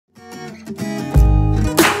Hi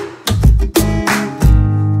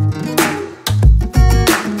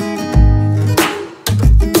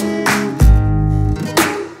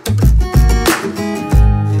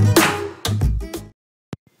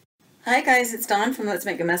guys, it's Dawn from Let's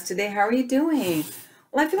Make a Mess today. How are you doing?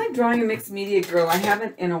 Well, I feel like drawing a mixed media girl. I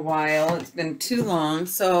haven't in a while. It's been too long.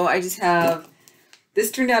 So I just have,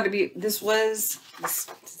 this turned out to be, this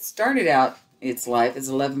started out its life as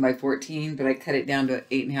 11 by 14, but I cut it down to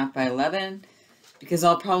 8.5 by 11 because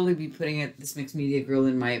I'll probably be putting this mixed media girl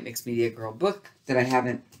in my mixed media girl book that I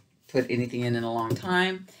haven't put anything in a long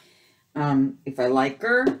time. If I like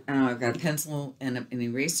her, I've got a pencil and an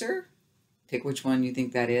eraser. Pick which one you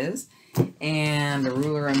think that is. And a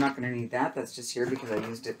ruler, I'm not going to need that. That's just here because I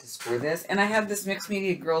used it to score this. And I have this Mixed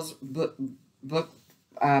Media Girls book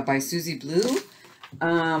by Susie Blue.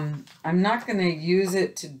 I'm not going to use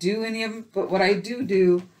it to do any of them, but what I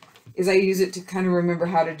do is I use it to kind of remember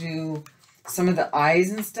how to do some of the eyes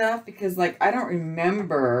and stuff, because like I don't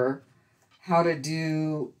remember how to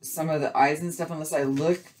do some of the eyes and stuff unless I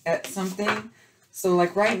look at something. So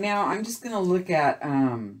like right now, I'm just going to look at...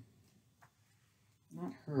 not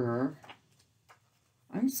her.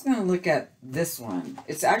 I'm just going to look at this one.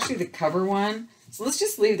 It's actually the cover one. So let's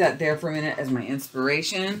just leave that there for a minute as my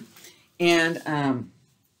inspiration. And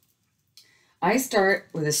I start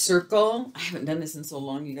with a circle. I haven't done this in so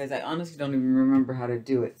long, you guys. I honestly don't even remember how to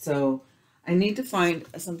do it. So I need to find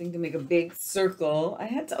something to make a big circle. I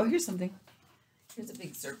had to, oh, here's something. Here's a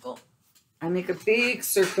big circle. I make a big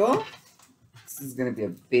circle. This is going to be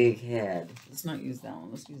a big head. Let's not use that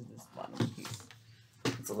one. Let's use this bottom piece.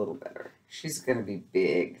 It's a little better. She's going to be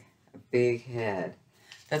big. A big head.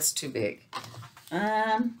 That's too big.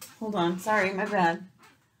 Hold on. Sorry, my bad.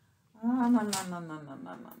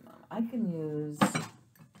 I can use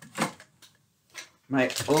my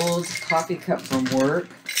old coffee cup from work.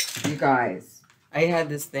 You guys, I had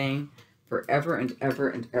this thing forever and ever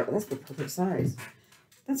and ever. That's the perfect size.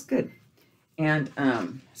 That's good. And so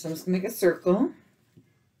I'm just going to make a circle.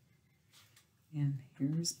 And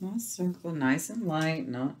here's my circle, nice and light,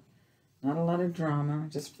 not a lot of drama,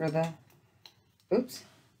 just for the, oops,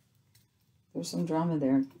 there's some drama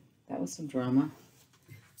there. That was some drama.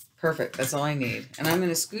 Perfect, that's all I need. And I'm going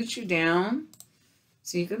to scooch you down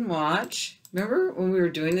so you can watch. Remember when we were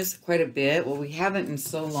doing this quite a bit? Well, we haven't in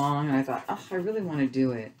so long, and I thought, oh, I really want to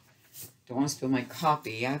do it. Don't want to spill my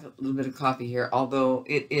coffee. I have a little bit of coffee here, although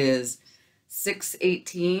it is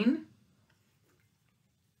 6:18.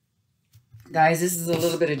 Guys, this is a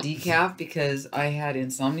little bit of decaf because I had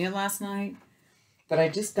insomnia last night, but I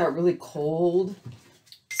just got really cold,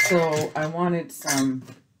 so I wanted some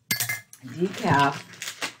decaf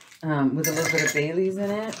with a little bit of Bailey's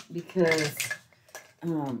in it because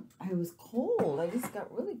I was cold. I just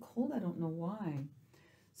got really cold. I don't know why.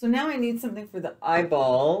 So now I need something for the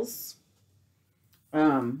eyeballs.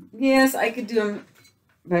 Yes, I could do them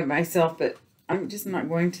by myself, but I'm just not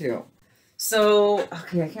going to. So,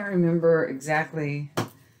 okay, I can't remember exactly.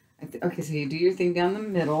 Okay, so you do your thing down the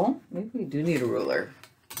middle. Maybe we do need a ruler.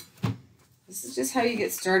 This is just how you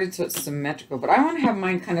get started so it's symmetrical. But I want to have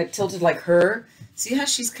mine kind of tilted like her. See how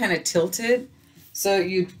she's kind of tilted? So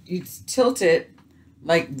you tilt it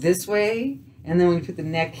like this way, and then when you put the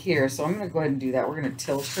neck here. So I'm going to go ahead and do that. We're going to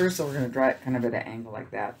tilt her, so we're going to draw it kind of at an angle like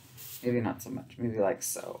that. Maybe not so much. Maybe like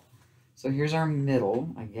so. So here's our middle,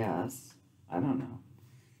 I guess. I don't know.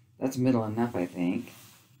 That's middle enough, I think.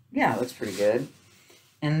 Yeah, looks pretty good.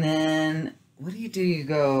 And then, what do? You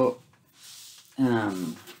go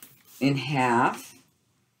in half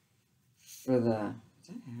for the, is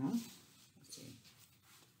that half? Let's see.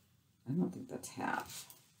 I don't think that's half.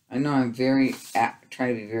 I know I'm trying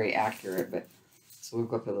to be very accurate, but, so we'll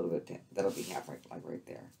go up a little bit. That'll be half, like right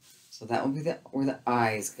there. So that will be where the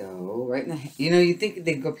eyes go, right in the, you'd think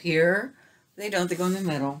they'd go up here. They don't, they go in the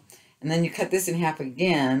middle. And then you cut this in half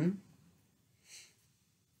again.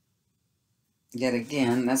 Yet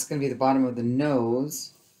again, that's going to be the bottom of the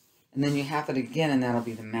nose. And then you half it again, and that'll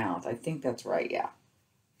be the mouth. I think that's right, yeah.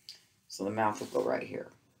 So the mouth will go right here.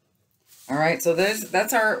 All right, so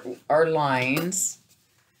that's our lines.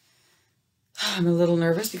 I'm a little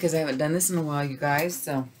nervous because I haven't done this in a while, you guys.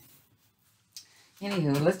 So,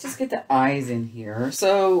 anywho, let's just get the eyes in here.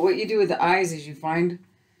 So what you do with the eyes is you put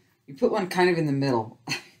one kind of in the middle.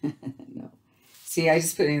 No. See, I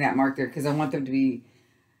just put in that mark there because I want them to be,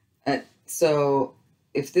 so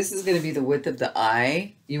if this is going to be the width of the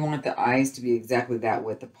eye, you want the eyes to be exactly that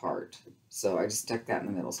width apart. So I just stuck that in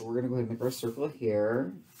the middle. So we're going to go ahead and make our circle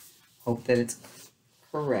here. Hope that it's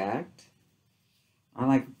correct. I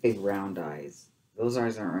like big round eyes. Those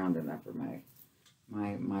eyes aren't round enough for my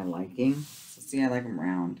liking. So see, I like them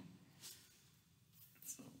round.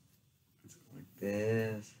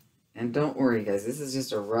 this. And don't worry, guys. This is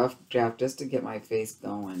just a rough draft just to get my face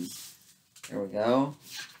going. There we go.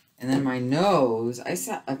 And then my nose, I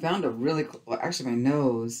found a really cool, well, actually my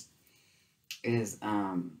nose is,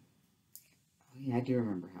 oh yeah, I do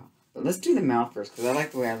remember how. But let's do the mouth first, because I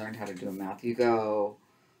like the way I learned how to do a mouth. You go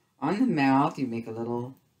on the mouth, you make a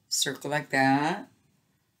little circle like that,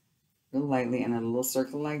 real lightly, and a little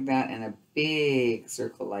circle like that, and a big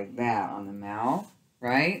circle like that on the mouth,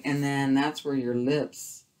 right? And then that's where your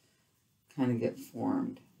lips kind of get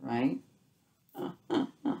formed, right?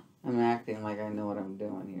 I'm acting like I know what I'm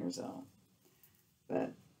doing here, so.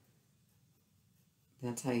 But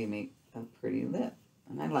that's how you make a pretty lip.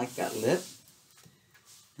 And I like that lip.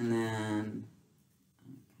 And then,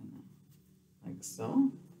 kind of like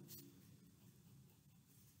so.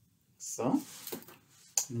 So.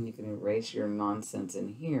 And then you can erase your nonsense in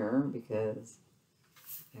here because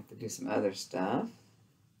you have to do some other stuff.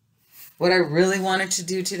 What I really wanted to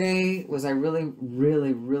do today was I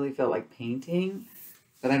really felt like painting,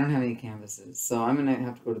 but I don't have any canvases. So I'm going to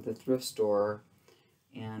have to go to the thrift store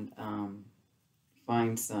and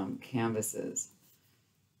find some canvases.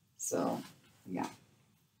 So, yeah.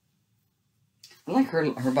 I like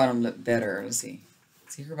her bottom lip better. Let's see.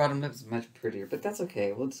 See, her bottom lip is much prettier, but that's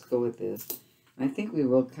okay. We'll just go with this. And I think we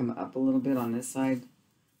will come up a little bit on this side,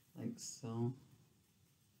 like so.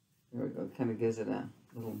 There we go. It kind of gives it a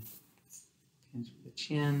little pinch of the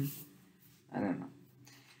chin. I don't know.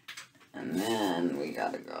 And then we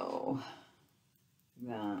gotta go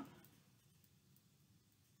that.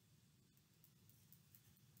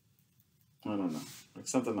 I don't know, like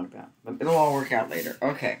something like that. But it'll all work out later.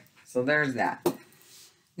 Okay, so there's that.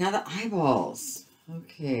 Now the eyeballs.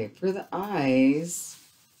 Okay, for the eyes,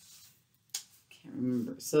 can't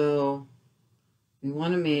remember. So we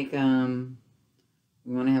want to make we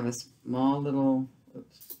want to have a small little.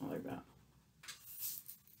 Oops, not like that.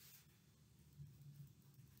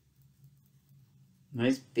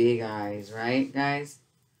 Nice big eyes, right, guys?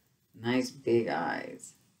 Nice big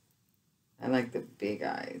eyes. I like the big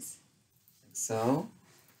eyes. Like so,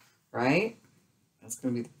 right? That's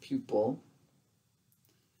going to be the pupil.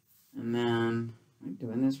 And then, am I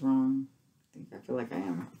doing this wrong? I feel like I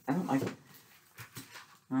am. I don't like it.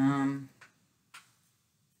 No,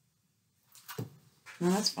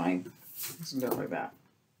 that's fine. Let's do it like that.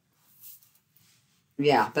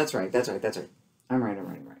 Yeah, that's right. I'm right.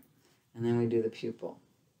 And then we do the pupil.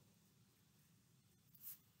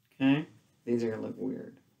 Okay? These are going to look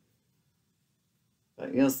weird.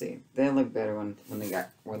 But you'll see. They look better when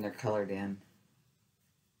they're colored in.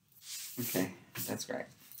 Okay, that's right.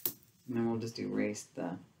 And then we'll just erase the...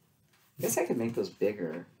 I guess I could make those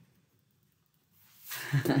bigger.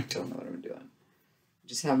 I don't know what I'm doing.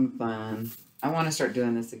 Just having fun. I want to start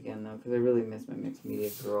doing this again, though, because I really miss my mixed media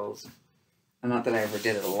girls. And not that I ever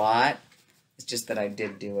did it a lot. It's just that I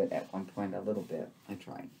did do it at one point a little bit. I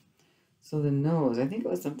tried. So the nose, I think it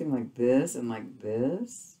was something like this and like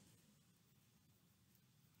this.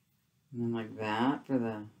 And then like that for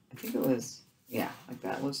the, I think it was, yeah, like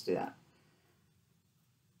that. Let's do that.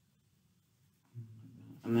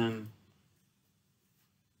 And then,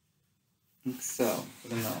 like so, for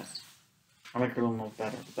the nose. I like her little nose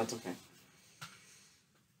better, but that's okay.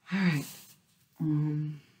 All right.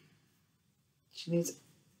 She needs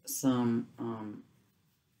some, I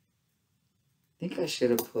think I should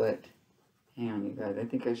have put, hang on you guys, I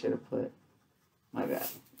think I should have put, my bad.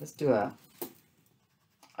 Let's do a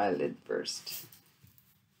eyelid first.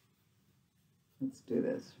 Let's do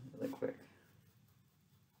this really quick.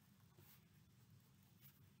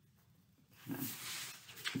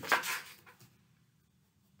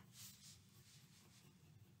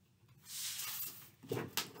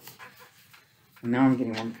 Now I'm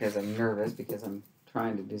getting one because I'm nervous because I'm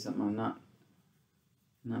trying to do something I'm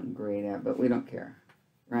not great at, but we don't care,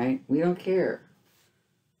 right? We don't care.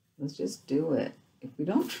 Let's just do it. If we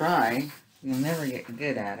don't try, you'll never get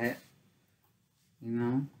good at it, you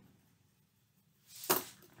know?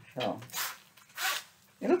 So,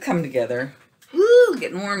 it'll come together. Woo,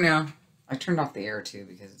 getting warm now. I turned off the air too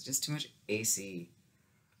because it's just too much AC.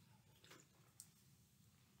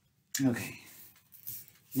 Okay.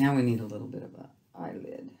 Now we need a little bit of an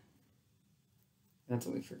eyelid. That's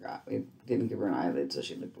what we forgot. We didn't give her an eyelid, so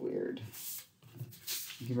she looked weird.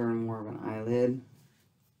 Give her more of an eyelid.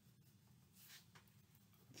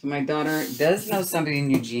 So my daughter does know somebody in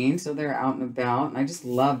Eugene, so they're out and about. And I just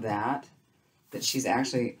love that she's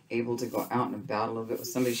actually able to go out and about a little bit with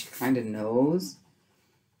somebody she kind of knows.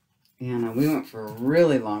 And we went for a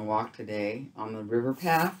really long walk today on the river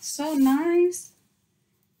path. So nice.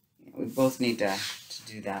 Yeah, we both need to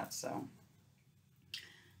do that, so.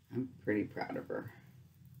 I'm pretty proud of her.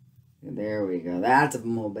 There we go. That's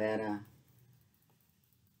more better.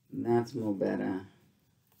 That's more better.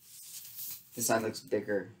 This side looks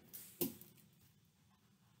bigger.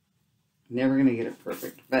 Never gonna get it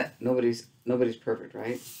perfect, but nobody's perfect,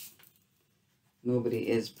 right? Nobody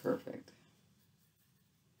is perfect.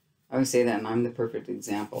 I always say that, and I'm the perfect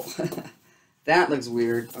example. That looks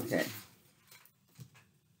weird. Okay.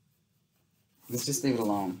 Let's just leave it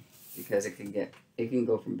alone because it can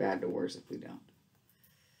go from bad to worse if we don't.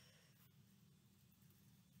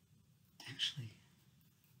 Actually,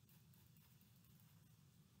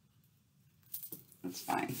 that's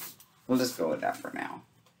fine. We'll just go with that for now.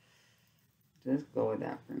 Just go with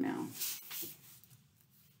that for now.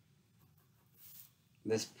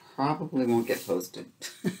 This probably won't get posted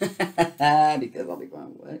because I'll be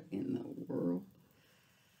going, what in the world?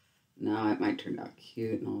 No, it might turn out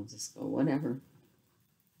cute and I'll just go, whatever.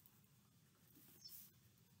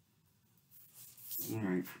 All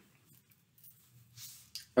right.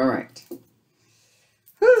 All right.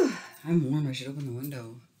 Whew, I'm warm. I should open the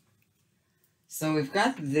window. So we've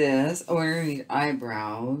got this. Oh, we're going to need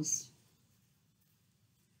eyebrows.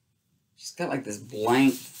 She's got like this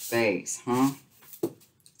blank face, huh?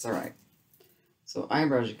 It's all right. So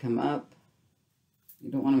eyebrows, you come up.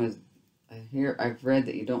 You don't want them as, I've read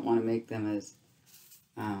that you don't want to make them as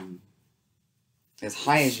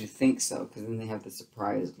high as you think so, because then they have the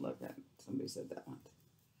surprised look. Somebody said that once.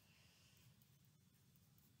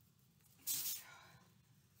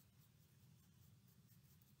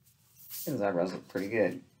 Those eyebrows look pretty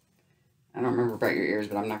good. I don't remember about your ears,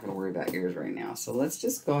 but I'm not going to worry about ears right now. So let's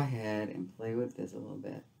just go ahead and play with this a little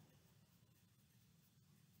bit.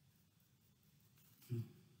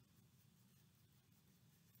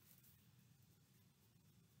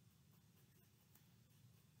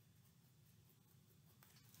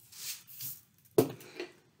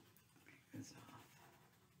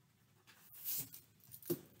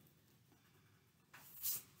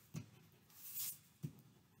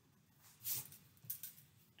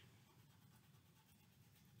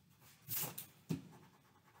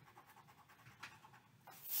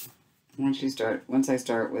 Once I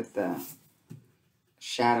start with the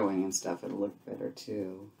shadowing and stuff, it'll look better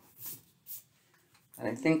too. But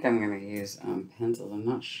I think I'm going to use pencils. I'm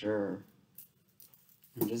not sure.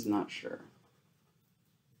 I'm just not sure.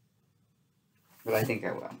 But I think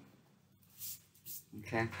I will.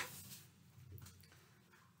 Okay.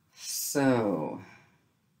 So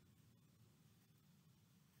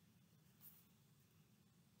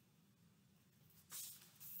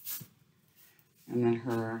and then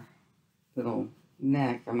her little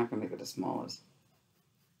neck, I'm not going to make it as small as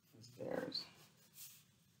theirs.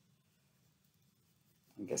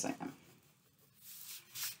 I guess I am.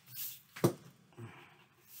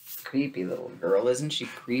 Creepy little girl, isn't she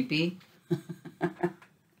creepy?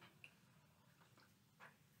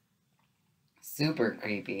 Super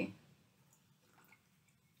creepy.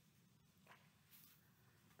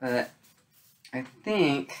 But I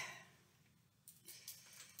think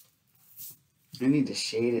I need to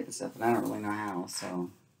shade it and stuff, and I don't really know how, so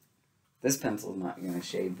this pencil is not going to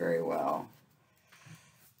shade very well.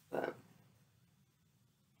 But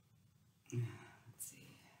let's see.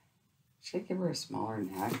 Should I give her a smaller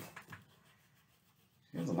neck?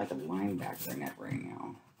 She has like a linebacker neck right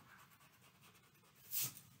now.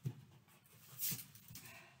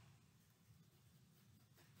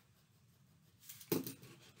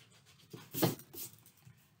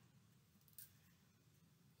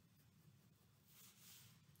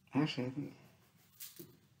 Actually, I think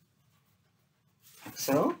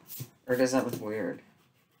so? Or does that look weird?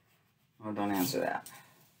 Oh, don't answer that.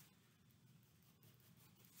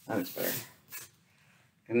 That looks better.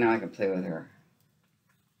 And now I can play with her.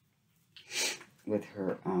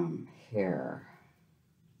 Hair.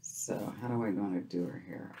 So how do I want to do her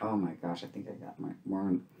hair? Oh my gosh, I think I got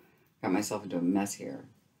myself into a mess here.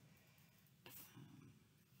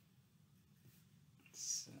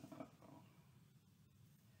 So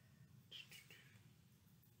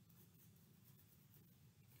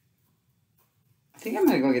I think I'm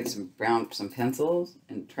gonna go get some pencils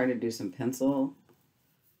and try to do some penciling.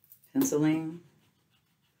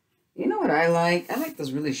 You know what I like? I like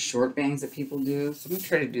those really short bangs that people do. So I'm going to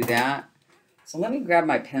try to do that. So let me grab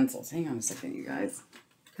my pencils. Hang on a second, you guys.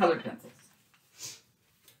 Colored pencils.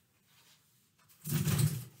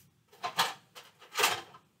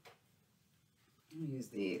 I'm going to use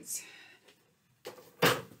these.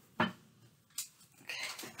 Okay.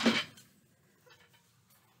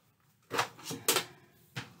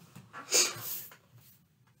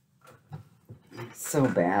 It's so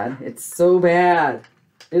bad. It's so bad.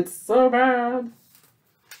 It's so bad.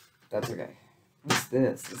 That's okay. What's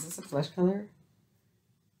this? Is this a flesh color?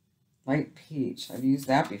 Light peach. I've used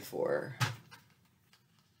that before.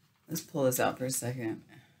 Let's pull this out for a second.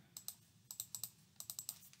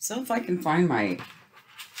 So if I can find my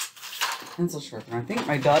pencil sharpener. I think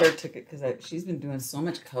my daughter took it because she's been doing so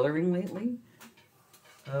much coloring lately.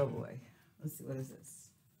 Oh boy. Let's see, what is this?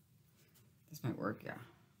 This might work, yeah.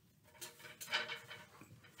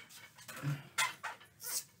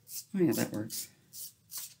 Oh yeah, that works.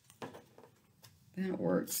 That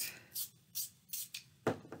works.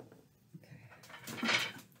 Okay.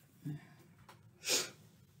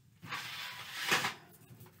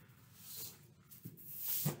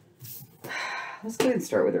 Let's go ahead and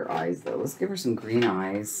start with her eyes, though. Let's give her some green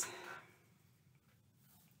eyes.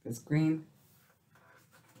 This green.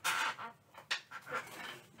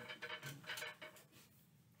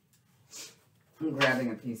 I'm grabbing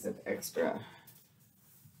a piece of extra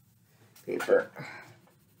paper.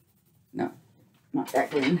 No, not that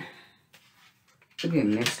green. Could be a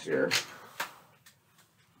mixture.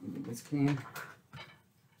 Maybe this green.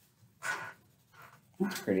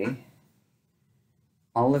 That's pretty.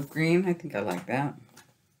 Olive green, I think I like that.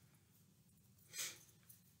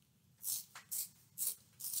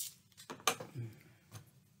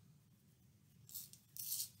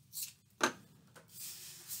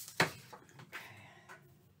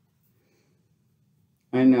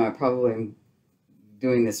 I know I probably am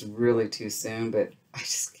doing this really too soon, but I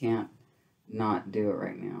just can't not do it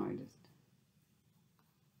right now. I just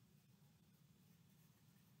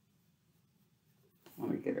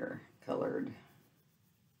want to get her colored.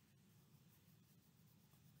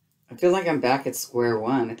 I feel like I'm back at square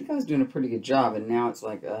one. I think I was doing a pretty good job, and now it's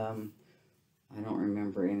like, I don't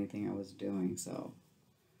remember anything I was doing, so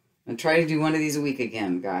I'm going to try to do one of these a week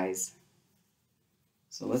again, guys.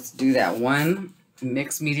 So let's do that one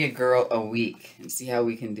mixed media girl a week and see how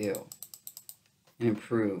we can do and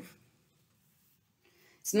improve.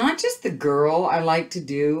 It's not just the girl I like to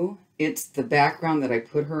do, it's the background that I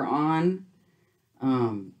put her on.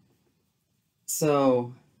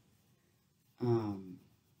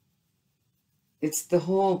 It's the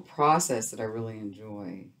whole process that I really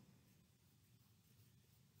enjoy.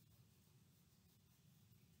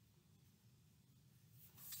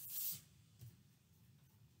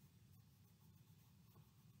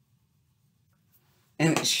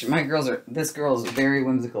 And my girls are, this girl is very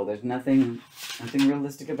whimsical. There's nothing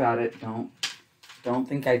realistic about it. Don't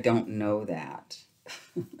think I don't know that.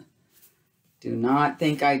 Do not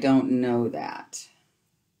think I don't know that.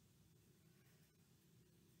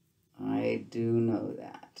 I do know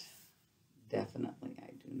that. Definitely, I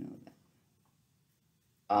do know that.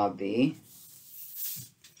 Abby.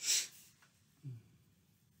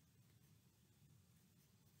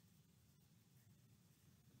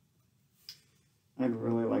 I'd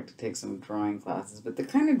really like to take some drawing classes, but the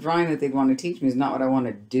kind of drawing that they'd want to teach me is not what I want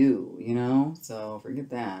to do, you know? So forget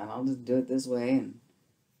that. I'll just do it this way, and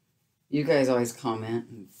you guys always comment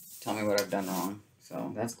and tell me what I've done wrong.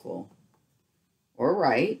 So that's cool. Or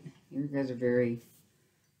right. You guys are very,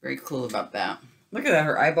 very cool about that. Look at that.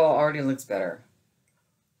 Her eyeball already looks better.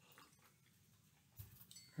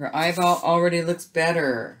 Her eyeball already looks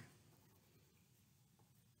better.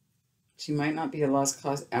 She might not be a lost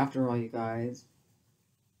cause after all, you guys.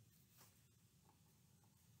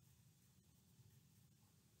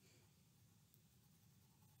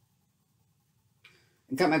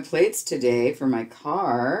 I got my plates today for my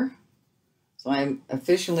car. So I'm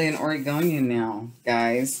officially an Oregonian now,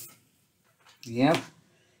 guys. Yep.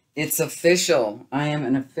 It's official. I am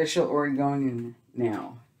an official Oregonian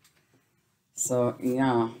now. So,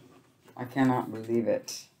 yeah. I cannot believe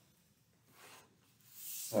it.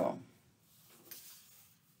 So.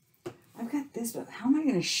 I've got this, but how am I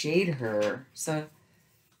going to shade her? So,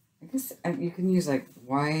 I guess you can use like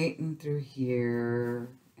white and through here.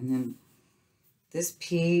 And then this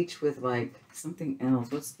peach with like something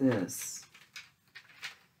else. What's this?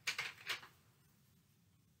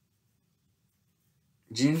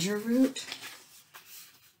 Ginger root?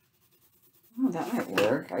 Oh, that might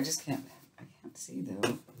work. I can't see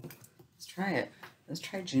though. Let's try it. Let's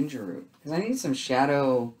try ginger root. Because I need some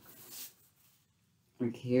shadow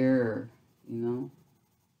like here, you know?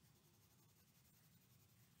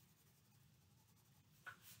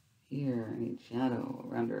 Here, I need shadow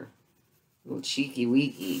around her little cheeky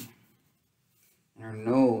weeky. And her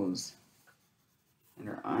nose. And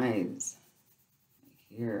her eyes.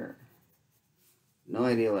 Like here. No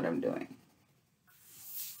idea what I'm doing.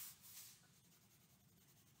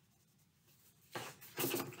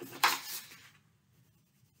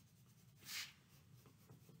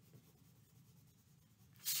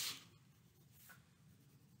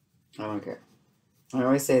 I don't care. I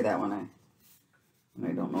always say that when I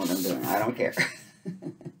don't know what I'm doing. I don't care.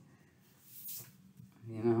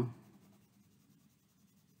 You know?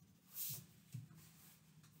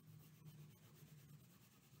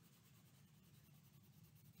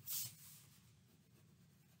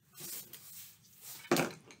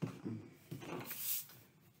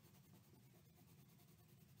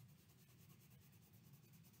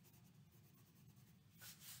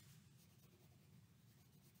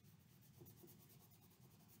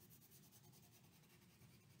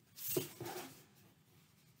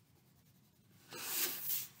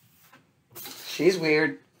 She's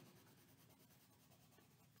weird.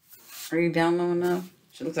 Are you down low enough?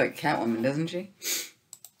 She looks like Catwoman, doesn't she?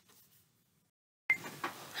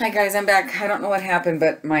 Hi guys, I'm back. I don't know what happened,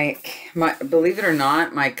 but my believe it or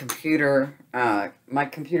not, my computer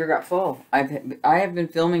got full. I have been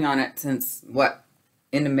filming on it since what,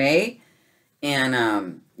 into May,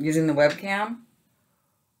 and using the webcam,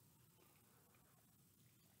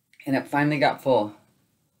 and it finally got full.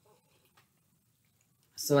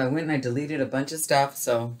 So I went and I deleted a bunch of stuff.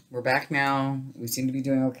 So we're back now. We seem to be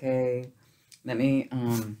doing okay. Let me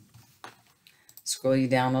scroll you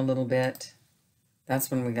down a little bit.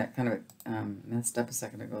 That's when we got kind of messed up a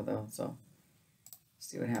second ago, though. So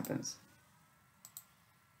see what happens.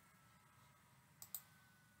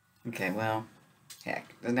 Okay, well,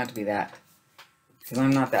 heck, doesn't have to be that, because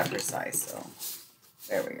I'm not that precise. So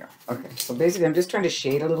there we go. Okay, so basically I'm just trying to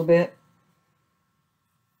shade a little bit.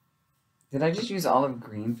 Did I just use olive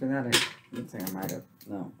green for that? I looks like I might have.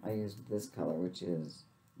 No, I used this color, which is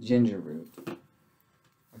ginger root.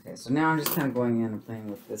 Okay, so now I'm just kind of going in and playing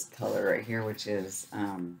with this color right here, which is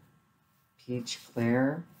peach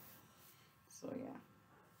clair. So yeah.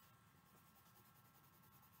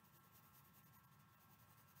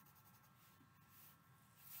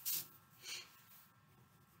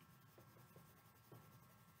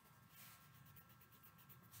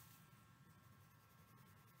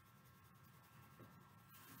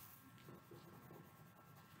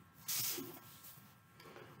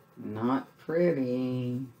 Not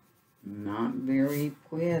pretty. Not very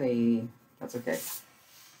pretty. That's okay.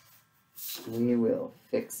 We will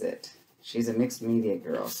fix it. She's a mixed media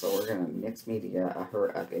girl, so we're going to mix media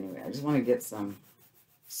her up anyway. I just want to get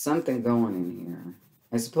something going in here.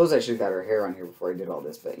 I suppose I should have got her hair on here before I did all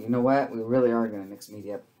this, but you know what? We really are going to mix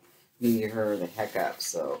media her the heck up,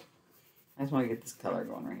 so I just want to get this color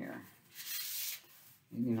going right here.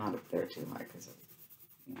 Maybe not up there too high, because,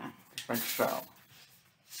 like so.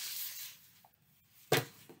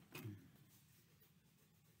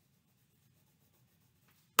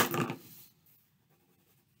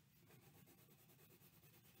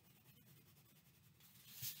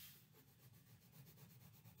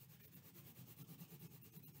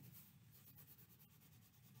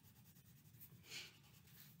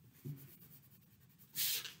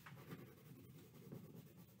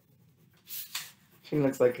 She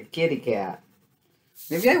looks like a kitty cat.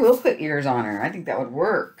 Maybe I will put ears on her. I think that would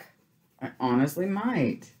work. I honestly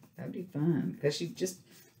might. That'd be fun. Because she just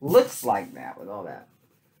looks like that with all that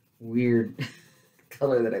weird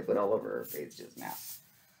color that I put all over her face just now.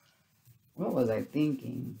 What was I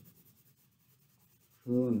thinking?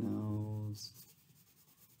 Who knows?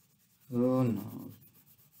 Who knows?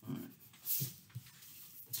 All right.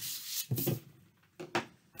 I'm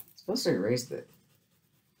supposed to erase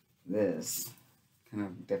this kind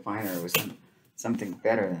of definer with something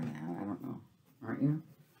better than that. I don't know. Aren't you?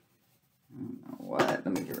 I don't know what. Let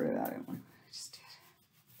me get rid of that. I just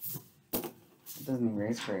did. It doesn't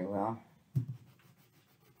erase very well.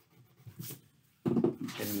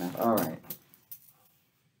 Good enough. All right.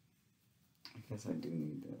 I guess I do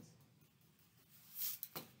need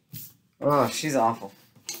this. Oh, she's awful.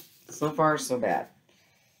 So far, so bad.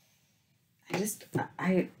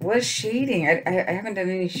 I was shading. I haven't done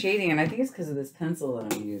any shading, and I think it's because of this pencil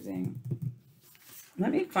that I'm using.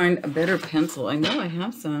 Let me find a better pencil. I know I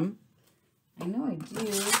have some. I know I do. I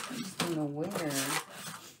just don't know where.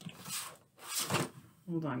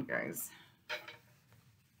 Hold on, guys.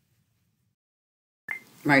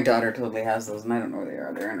 My daughter totally has those, and I don't know where they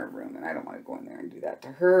are. They're in her room, and I don't want to go in there and do that to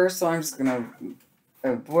her, so I'm just going to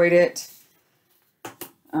avoid it.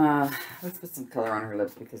 Let's put some color on her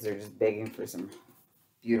lips because they're just begging for some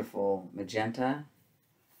beautiful magenta.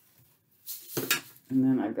 And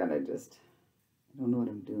then I've got to just, I don't know what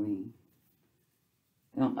I'm doing.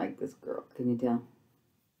 I don't like this girl. Can you tell?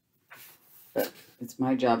 But it's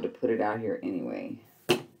my job to put it out here anyway.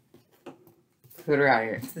 Put her out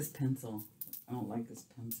here. It's this pencil. I don't like this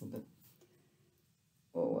pencil, but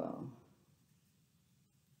oh well.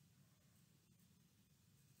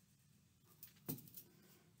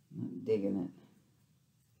 Digging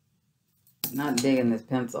it. Not digging this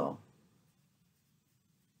pencil.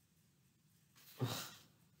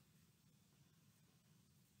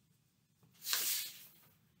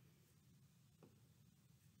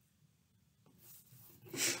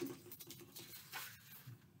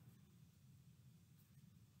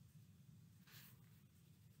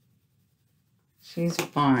 She's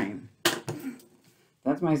fine.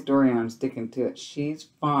 That's my story and I'm sticking to it. She's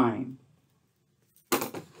fine.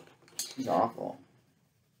 She's awful.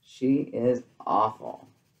 She is awful.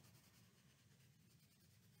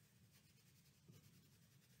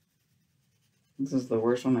 This is the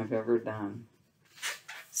worst one I've ever done.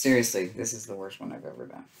 Seriously, this is the worst one I've ever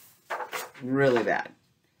done. Really bad.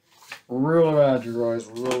 Really bad, you guys.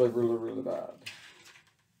 Really, really, really bad.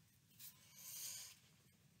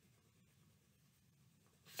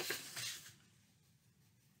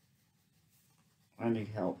 I need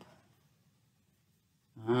help.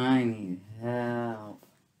 I need help.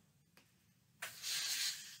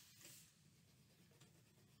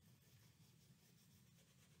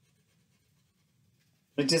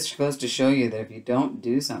 It just goes to show you that if you don't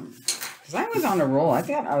do something, because I was on a roll. I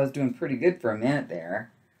thought I was doing pretty good for a minute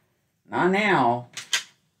there. Not now.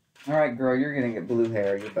 All right, girl, you're going to get blue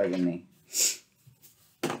hair. You're bugging me.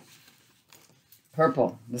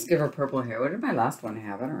 Purple. Let's give her purple hair. What did my last one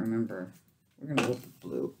have? I don't remember. We're going to go with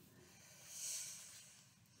blue.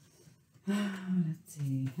 Let's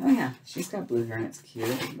see. Oh, yeah. She's got blue hair, and it's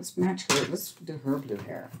cute. Let's match her. Let's do her blue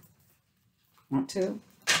hair. Want to?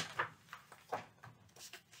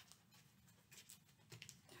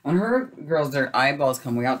 On her girls, their eyeballs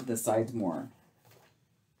come way out to the sides more.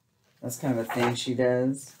 That's kind of a thing she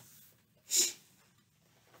does.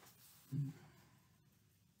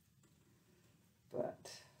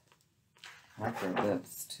 But I like her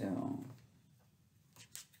lips, too.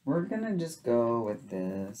 We're going to just go with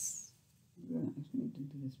this. I need to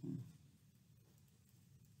do this one.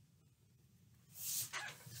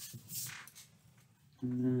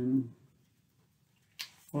 And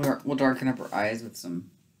then we'll darken up her eyes with some,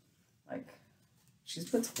 like, she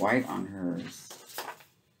puts white on hers.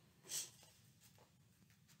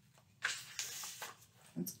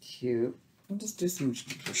 That's cute. We'll just do some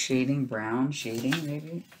shading, brown shading,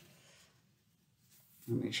 maybe.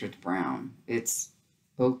 I'll make sure it's brown. It's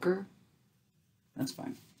ochre. That's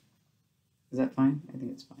fine. Is that fine? I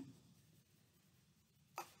think it's fine.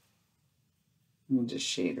 We'll just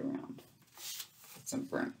shade around. Get some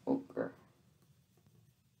burnt ochre.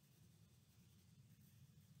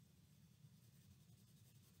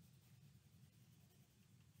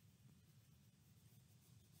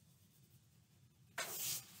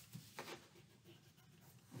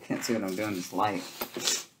 Can't see what I'm doing. This light.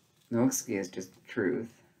 No excuse, just the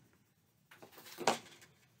truth.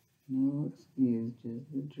 No excuse,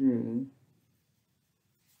 just the truth.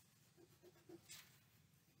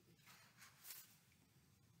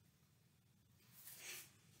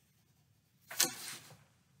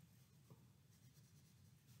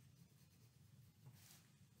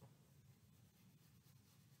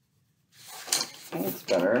 That's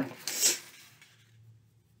better.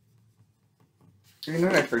 You know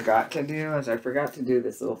what I forgot to do? Is I forgot to do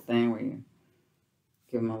this little thing where you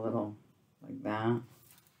give them a little like that.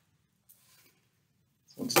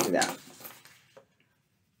 So we'll just do that.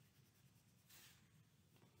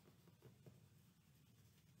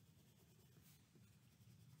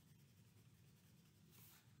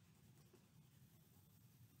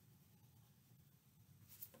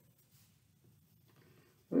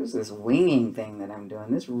 What is this winging thing that I'm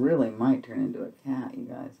doing? This really might turn into a cat, you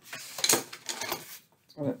guys.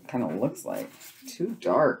 That's what it kind of looks like. Too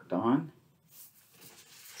dark, Dawn.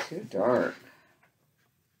 Too dark.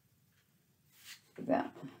 Look at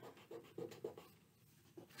that.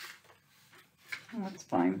 Oh, that's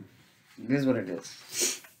fine. It is what it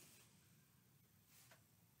is.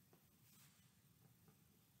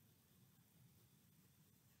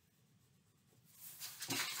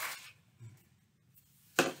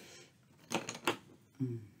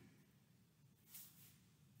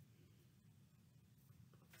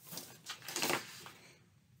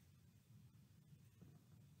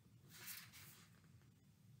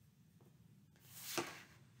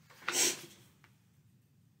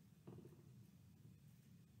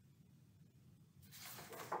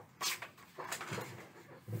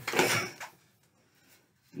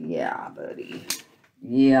 Yeah, buddy.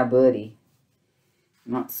 Yeah, buddy.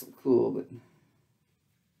 Not so cool, but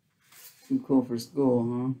too cool for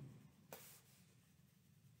school,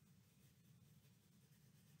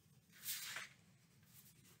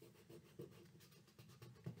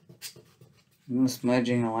 huh? No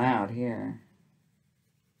smudging allowed here.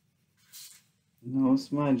 No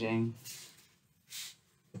smudging.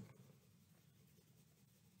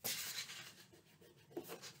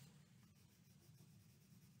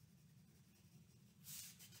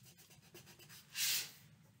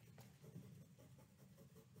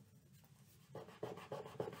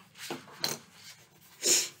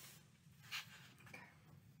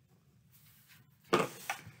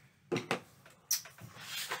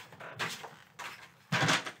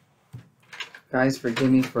 Guys, forgive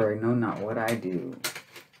me for I know not what I do.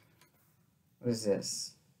 What is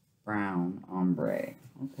this? Brown ombre.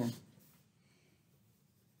 Okay.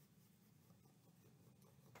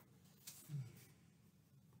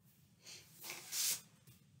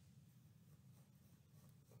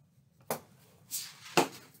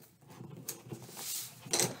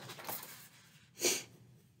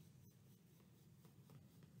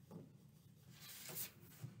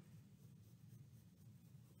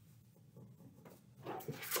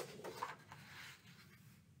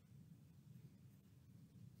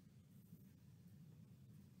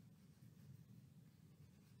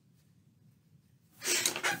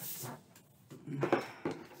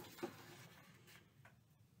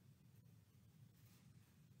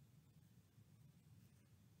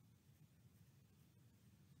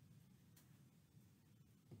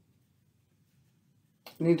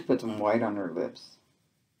 I need to put some white on her lips.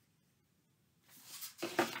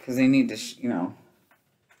 Because they need to, you know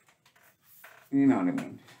what I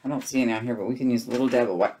mean. I don't see any on here, but we can use a little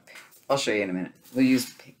dab of white. I'll show you in a minute. We'll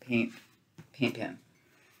use paint pen.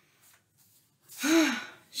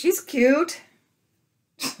 She's cute.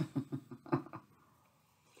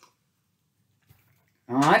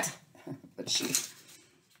 Not, but she.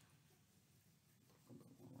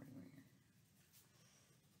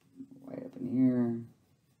 White up in here.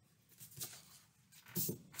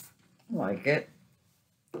 I like it.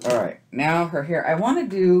 All right, now her hair. I want to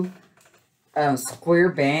do square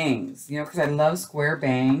bangs, you know, because I love square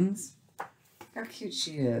bangs. How cute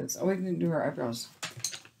she is. Oh, we can do her eyebrows.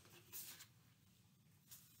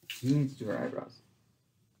 You need to do her eyebrows.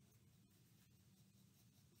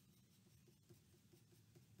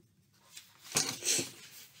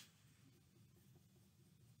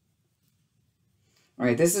 All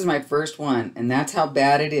right, this is my first one, and that's how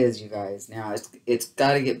bad it is, you guys. Now, it's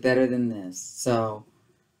got to get better than this. So,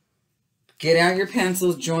 get out your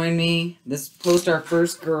pencils. Join me. Let's post our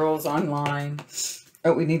first girls online.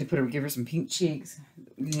 Oh, we need to give her some pink cheeks.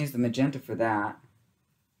 We can use the magenta for that.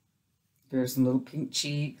 Give her some little pink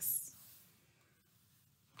cheeks.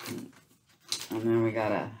 And then we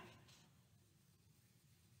gotta...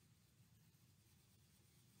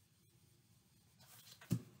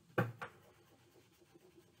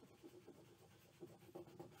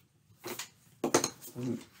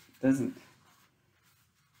 Doesn't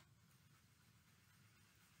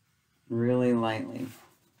really lightly.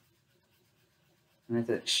 And if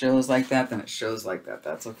it shows like that, then it shows like that.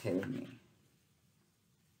 That's okay with me.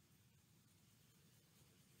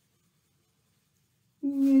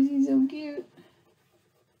 Ooh, she's so cute.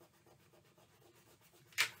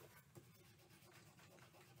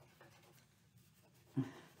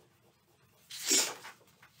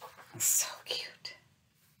 So cute.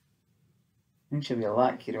 I think she'll be a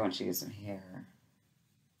lot cuter when she gets some hair.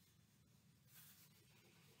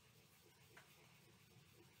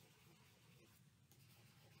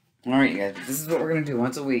 All right, you guys, this is what we're going to do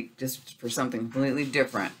once a week, just for something completely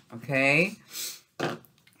different, okay?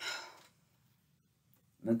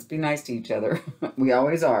 Let's be nice to each other. We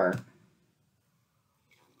always are.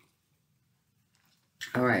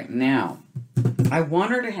 All right, now, I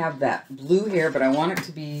want her to have that blue hair, but I want it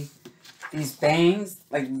to be these bangs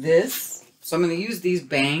like this. So I'm going to use these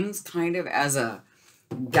bangs kind of as a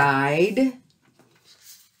guide.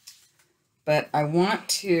 But I want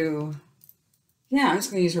to... Yeah, I'm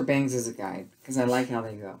just going to use her bangs as a guide because I like how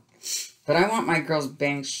they go. But I want my girls'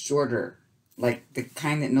 bangs shorter, like the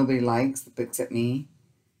kind that nobody likes except me.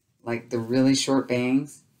 Like the really short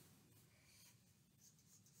bangs.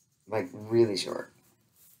 Like really short.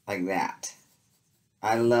 Like that.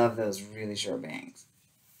 I love those really short bangs.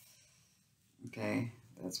 Okay,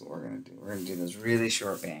 that's what we're going to do. We're going to do those really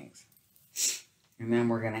short bangs. And then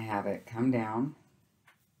we're going to have it come down.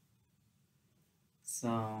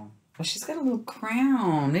 So... Oh, she's got a little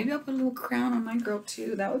crown. Maybe I'll put a little crown on my girl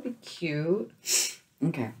too. That would be cute.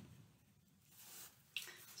 Okay.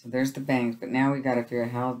 So there's the bangs. But now we got to figure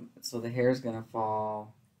out how... So the hair is going to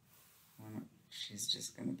fall. She's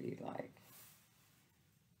just going to be like...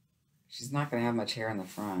 She's not going to have much hair in the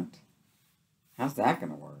front. How's that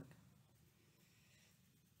going to work?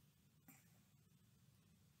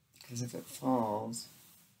 Because if it falls...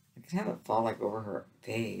 Like, could have it fall like over her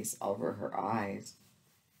face, over her eyes.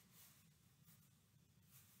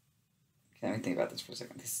 Okay, let me think about this for a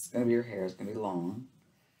second. This is going to be her hair. It's going to be long.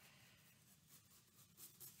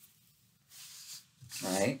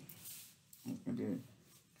 Right? It's going to be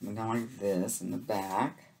coming down like this in the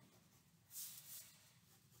back.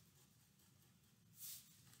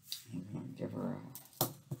 I'm going to give her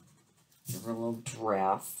a little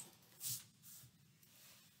dress.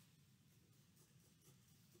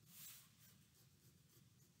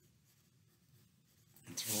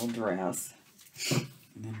 It's her little dress. And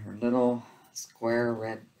then her little square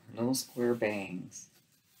bangs.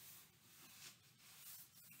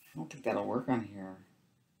 I don't think that'll work on here.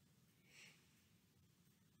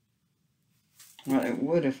 Well, it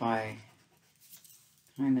would if I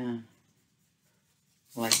kind of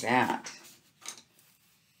like that.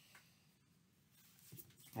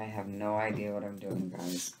 I have no idea what I'm doing,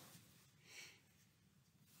 guys.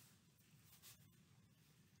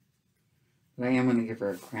 But I am going to give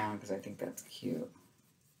her a crown because I think that's cute.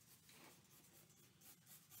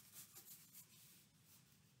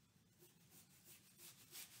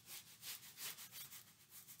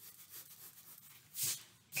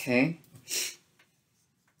 Okay.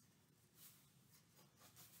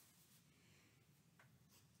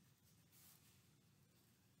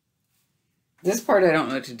 This part I don't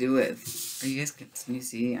know what to do with. Are you guys, can you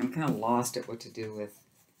see? I'm kind of lost at what to do with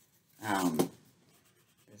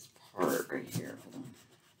this part right here. Hold on.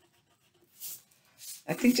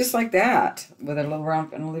 I think just like that, with a little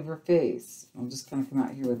rump and a leave her face. I'll just kind of come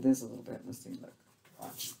out here with this a little bit. Let's see, look,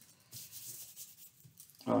 watch.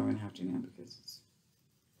 Oh, I'm going to have to now because it's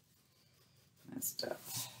messed up.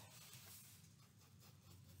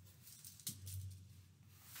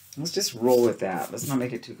 Let's just roll with that. Let's not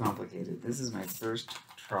make it too complicated. This is my first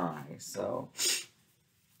try, so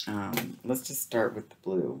let's just start with the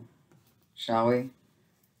blue, shall we?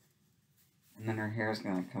 And then her hair is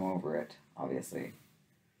going to come over it, obviously.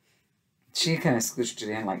 She kind of squished it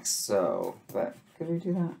in like so, but could we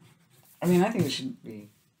do that? I mean, I think it should be,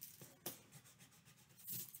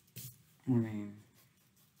 yeah,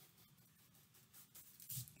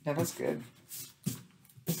 that's good.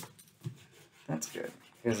 That's good.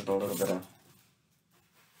 Gives it a little bit of,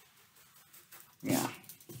 yeah.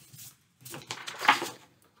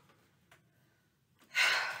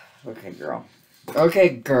 Okay, girl. Okay,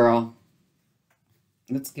 girl.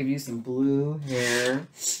 Let's give you some blue hair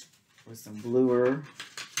with some bluer,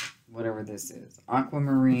 whatever this is,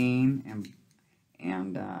 aquamarine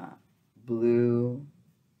and blue,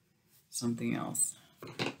 something else.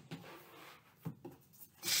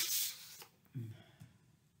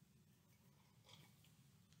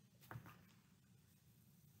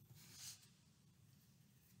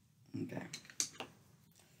 Okay.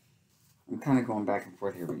 I'm kind of going back and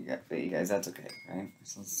forth here, but you guys, that's okay, right?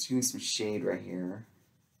 So let's do some shade right here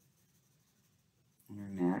on her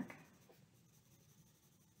neck.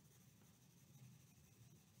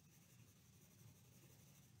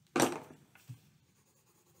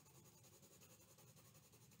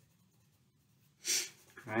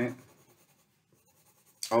 Right?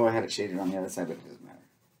 Oh, I had it shaded on the other side, but it doesn't matter.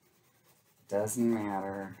 Doesn't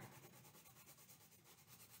matter.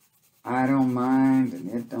 I don't mind, and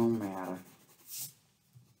it don't matter.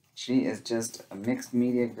 She is just a mixed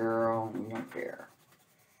media girl, and we don't care.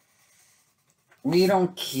 We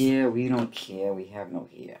don't care, we don't care, we have no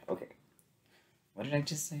hair. Okay. What did I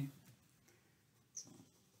just say?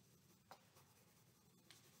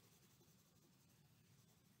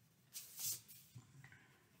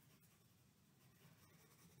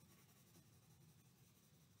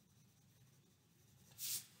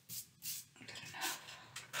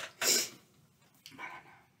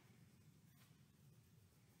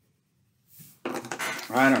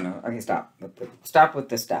 I don't know. Okay, stop. Stop with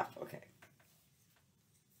the stuff. Okay.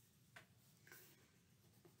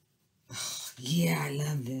 Oh, yeah, I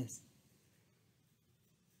love this.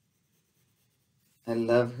 I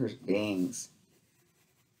love her bangs.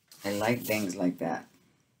 I like things like that.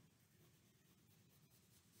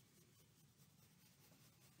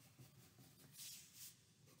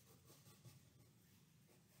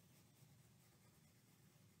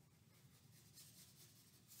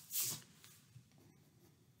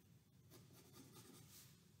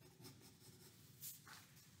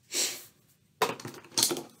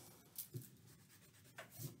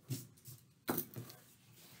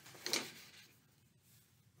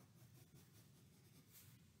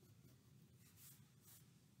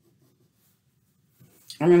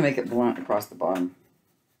 I'm going to make it blunt across the bottom.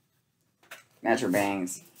 Match her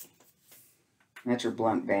bangs. Match her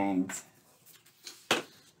blunt bangs.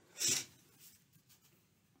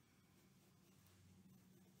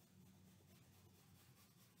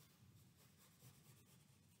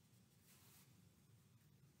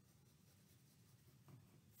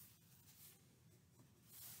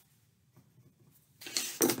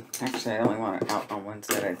 Actually, I only want it out on one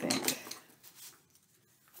side, I think.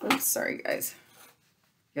 Oops, sorry, guys.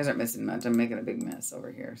 You guys aren't missing much. I'm making a big mess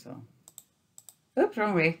over here, so. Oops,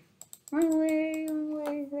 wrong way. Wrong way, wrong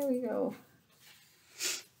way. There we go.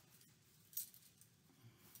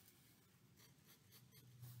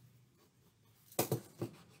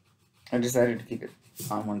 I decided to keep it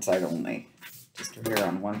on one side only. Just her hair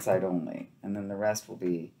on one side only. And then the rest will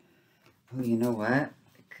be... Oh, you know what?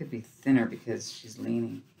 It could be thinner because she's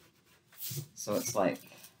leaning. So it's like...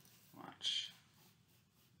 Watch.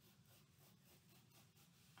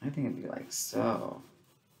 I think it'd be like so.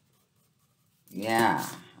 Yeah,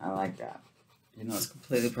 I like that. You know, it's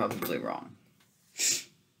completely probably wrong. That's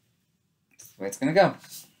the way it's going to go.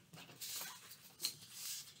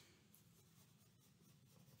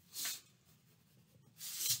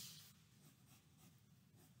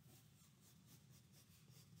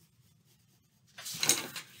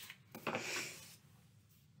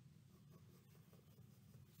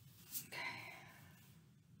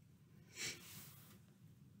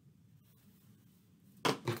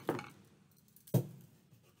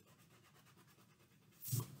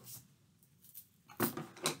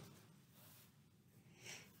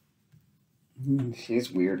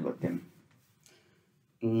 She's weird looking.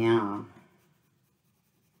 Yeah.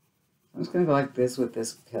 I'm just going to go like this with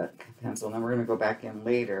this pencil. And then we're going to go back in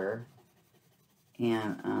later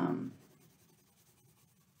and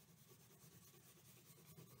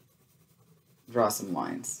draw some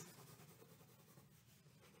lines.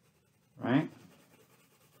 Right?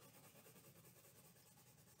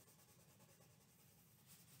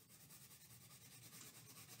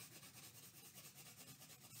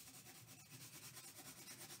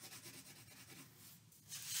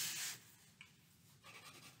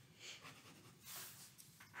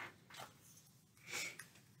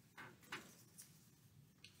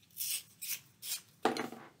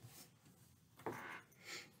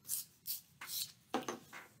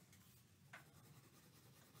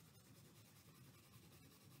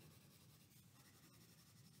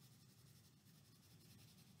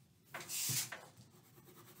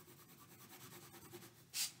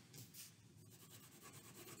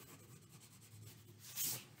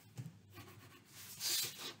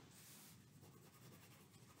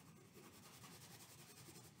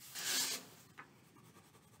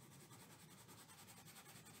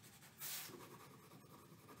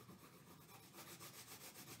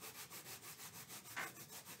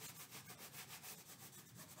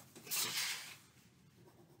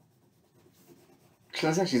 She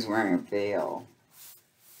looks like she's wearing a veil.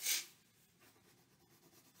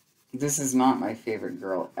 This is not my favorite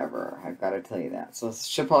girl ever. I've got to tell you that. So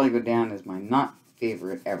she'll probably go down as my not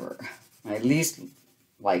favorite ever. My least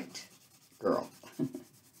liked girl.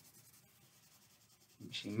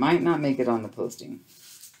 She might not make it on the posting.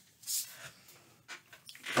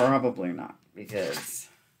 Probably not, because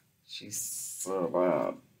she's so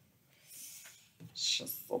bad.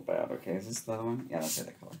 She's so bad. Okay, is this the other one? Yeah, that's the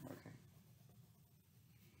other color. Okay.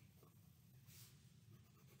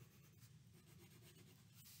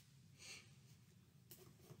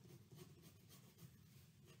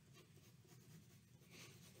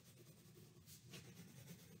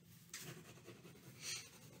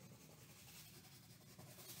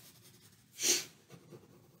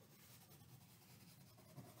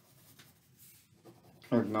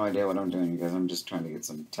 I have no idea what I'm doing, because I'm just trying to get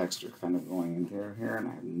some texture kind of going into her hair, and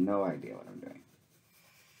I have no idea what I'm doing.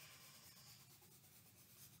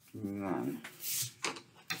 None.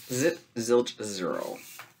 Zip, zilch, zero.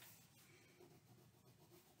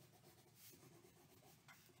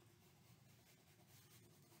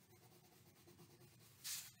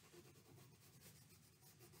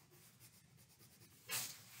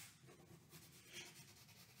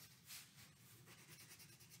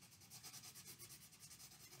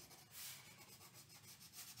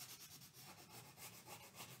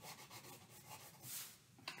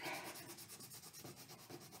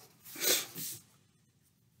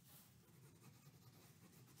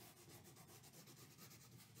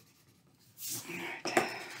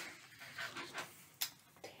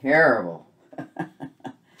 Terrible.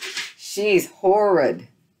 She's horrid.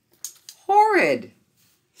 Horrid.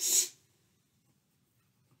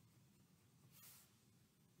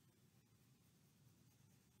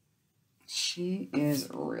 She is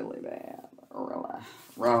really bad.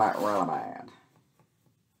 Really bad.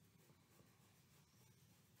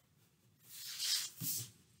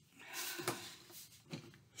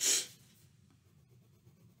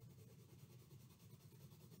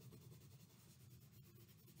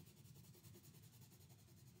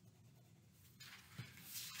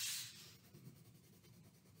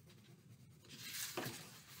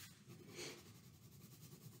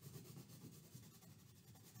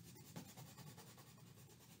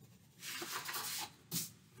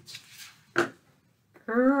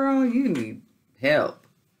 Girl, you need help.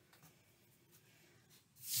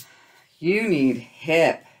 You need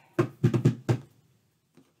help.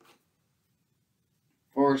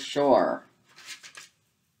 For sure.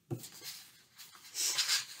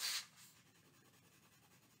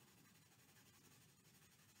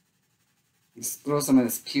 Let's throw some of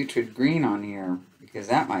this putrid green on here because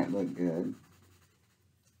that might look good.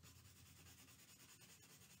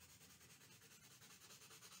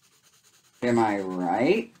 Am I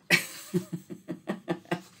right?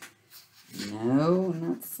 No,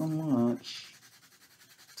 not so much.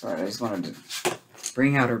 Sorry, I just wanted to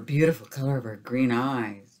bring out her beautiful color of her green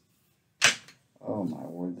eyes. Oh my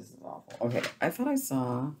word, this is awful. Okay, I thought I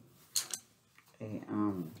saw a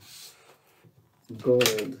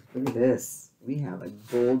gold. Look at this. We have a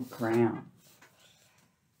gold crown.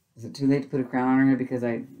 Is it too late to put a crown on her head because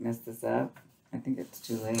I messed this up? I think it's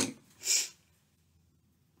too late.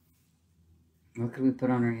 What could we put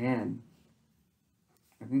on her head?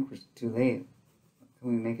 I think we're too late. Can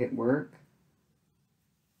we make it work?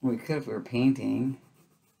 Well, we could if we were painting.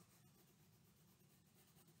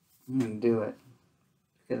 I'm going to do it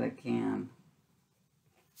because I can.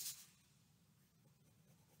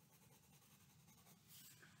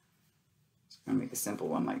 Just going to make a simple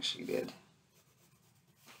one like she did.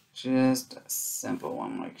 Just a simple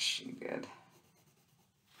one like she did.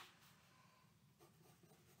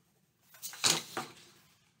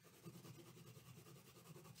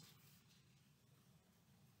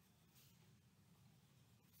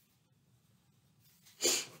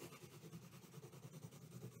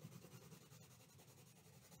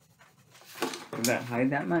 Did that hide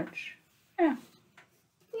that much? Yeah.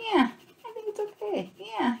 Yeah, I think it's okay.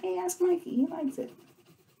 Yeah, hey, ask Mikey. He likes it.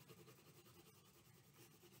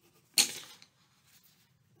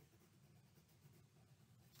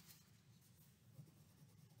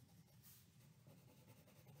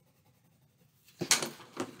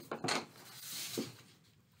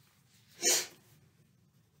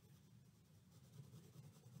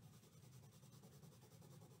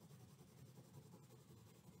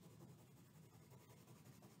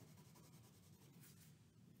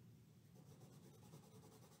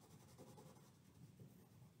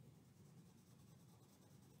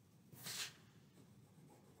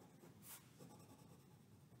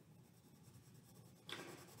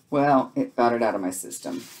 Well, it got it out of my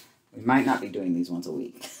system. We might not be doing these once a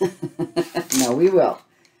week. No, we will.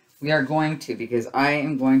 We are going to, because I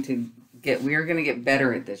am going to we are going to get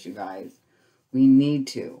better at this, you guys. We need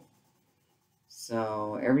to.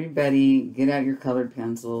 So everybody get out your colored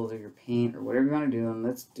pencils or your paint or whatever you want to do, and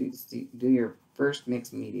let's do your first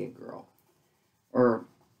mixed media girl. Or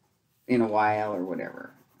in a while or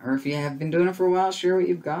whatever. Or if you have been doing it for a while, share what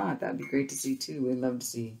you've got. That'd be great to see too. We'd love to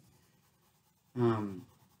see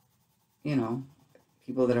you know,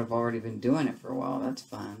 people that have already been doing it for a while. That's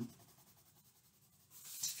fun.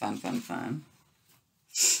 It's fun, fun, fun.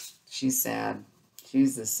 She's sad.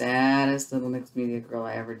 She's the saddest little mixed media girl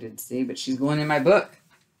I ever did see, but she's going in my book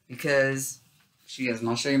because she is, and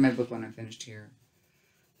I'll show you my book when I'm finished here.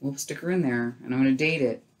 We'll stick her in there, and I'm going to date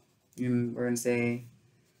it. And we're going to say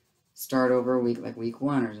start over a week, like week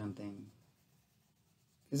 1 or something.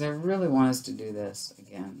 Because I really want us to do this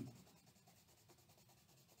again.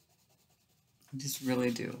 I just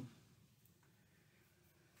really do.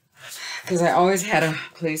 Because I always had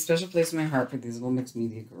a special place in my heart for these little mixed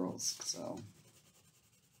media girls. So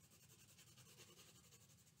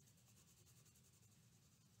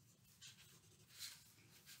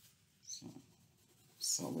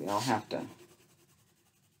we all have to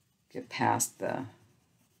get past the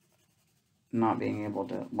not being able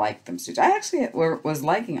to like them. I actually was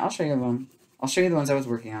liking, I'll show you them. I'll show you the ones I was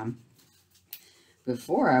working on.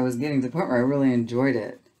 Before I was getting to the point where I really enjoyed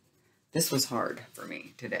it. This was hard for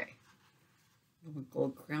me today. A little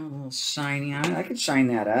gold crown, a little shiny on it. I could shine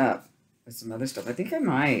that up with some other stuff. I think I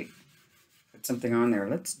might put something on there.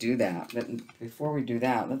 Let's do that. But before we do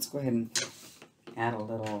that, let's go ahead and add a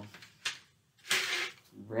little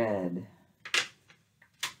red.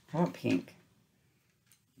 How about pink?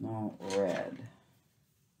 No, red.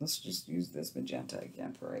 Let's just use this magenta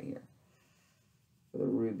again for right here. For the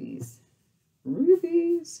rubies.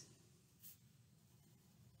 Rubies.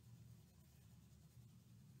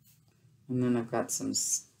 And then I've got some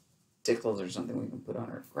stickles or something we can put on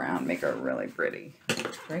her crown. Make her really pretty.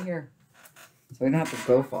 Right here. So we don't have to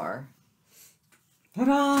go far.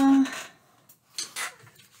 Ta-da!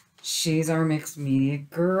 She's our mixed media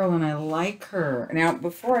girl, and I like her. Now,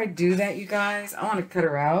 before I do that, you guys, I want to cut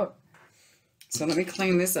her out. So let me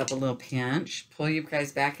clean this up a little pinch. Pull you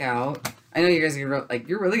guys back out. I know you guys are like,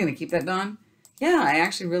 you're really going to keep that, Dawn? Yeah, I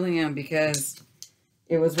actually really am, because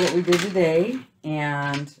it was what we did today.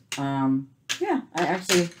 And yeah, I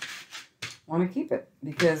actually want to keep it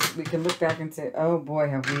because we can look back and say, oh boy,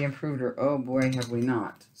 have we improved, or oh boy, have we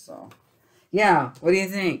not. So yeah, what do you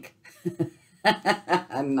think?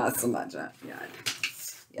 Not so much.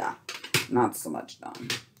 Yeah, not so much done.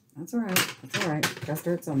 That's all right. That's all right. Gotta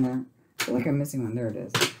start somewhere. I feel like I'm missing one. There it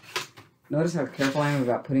is. Notice how careful I am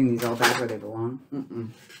about putting these all back where they belong.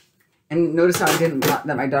 And notice how I didn't let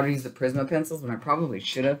my daughter use the Prisma pencils when I probably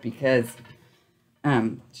should have, because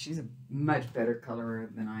she's a much better colorer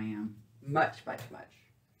than I am. Much.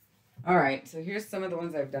 All right, so here's some of the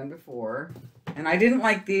ones I've done before. And I didn't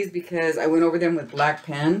like these because I went over them with black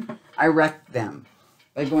pen. I wrecked them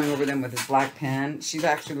by going over them with this black pen. She's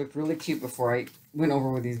actually looked really cute before I went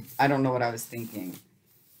over with these. I don't know what I was thinking.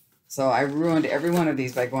 So I ruined every one of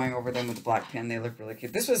these by going over them with the black pen. They look really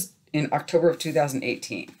cute. This was in October of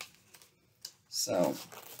 2018. So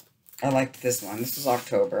I liked this one. This was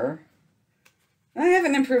October. I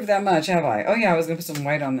haven't improved that much, have I? Oh yeah, I was going to put some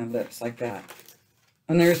white on the lips like that.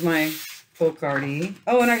 And there's my Postcard.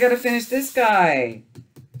 Oh, and I got to finish this guy.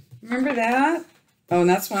 Remember that? Oh, and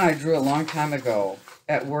that's one I drew a long time ago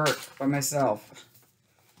at work by myself.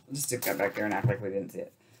 I'll just stick that back there and act like we didn't see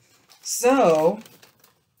it. So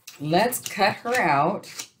let's cut her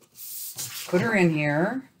out, put her in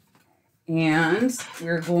here, and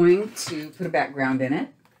we're going to put a background in it.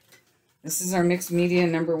 This is our mixed media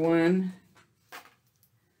number 1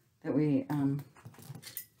 that we,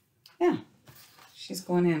 yeah, she's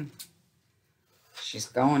going in. She's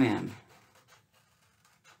going in.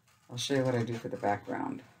 I'll show you what I do for the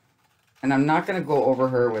background. And I'm not going to go over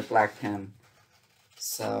her with black pen.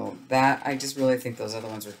 So that, I just really think those other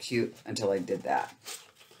ones were cute until I did that.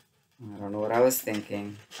 I don't know what I was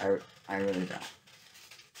thinking. I really don't.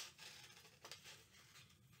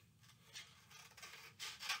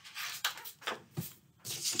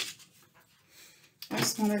 I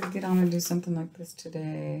just wanted to get on and do something like this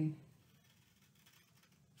today.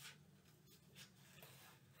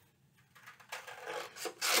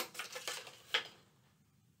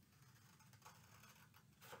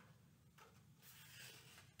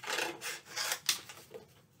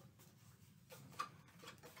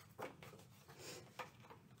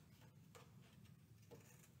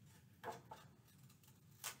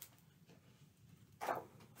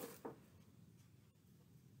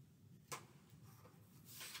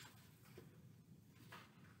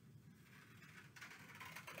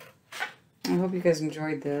 I hope you guys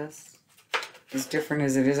enjoyed this. As different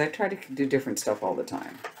as it is, I try to do different stuff all the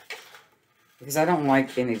time. Because I don't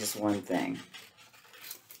like any just one thing.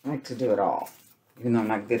 I like to do it all. Even though I'm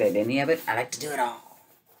not good at any of it, I like to do it all.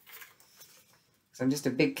 So I'm just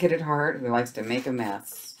a big kid at heart who likes to make a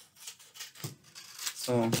mess.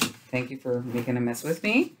 So thank you for making a mess with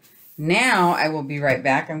me. Now I will be right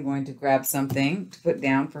back. I'm going to grab something to put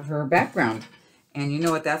down for her background. And you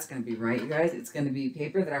know what that's going to be, right, you guys? It's going to be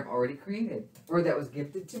paper that I've already created. Or that was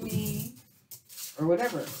gifted to me. Or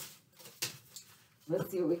whatever.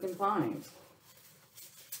 Let's see what we can find.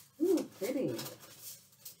 Ooh, pretty.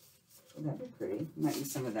 Would that be pretty? Might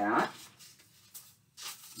use some of that.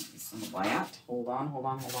 Might use some of that. Hold on.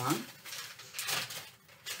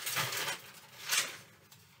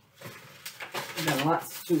 We've got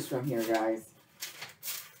lots to choose from here, guys.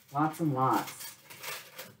 Lots and lots.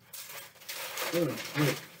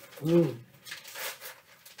 Ooh.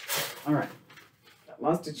 All right. Got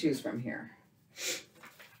lots to choose from here.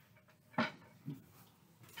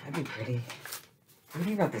 That'd be pretty. What do you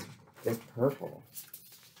think about this purple?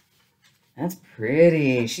 That's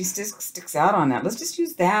pretty. She sticks out on that. Let's just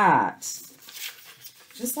use that.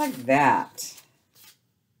 Just like that.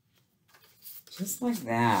 Just like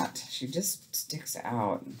that. She just sticks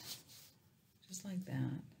out. Just like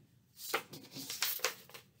that.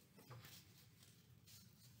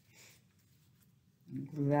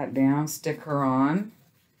 Glue that down, stick her on,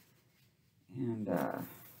 and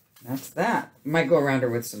that's that. Might go around her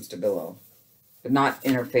with some Stabilo, but not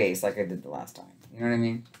in her face like I did the last time. You know what I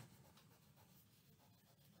mean?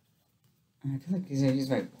 I feel like I use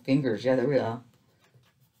my fingers. Yeah, there we are.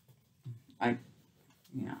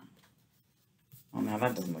 Yeah. Oh, no,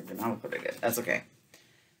 that doesn't look good. I'll put it in. That's okay.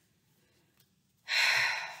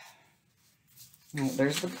 Oh,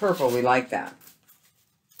 there's the purple. We like that.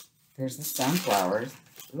 There's the sunflowers.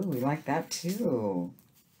 Ooh, we like that too.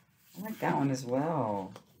 I like that one as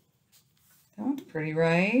well. That one's pretty,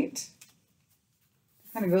 right?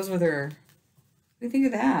 Kind of goes with her. What do you think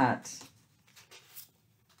of that?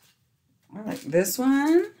 I like this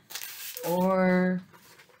one or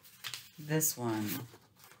this one.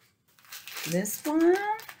 This one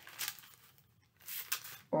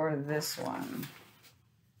or this one.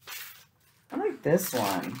 I like this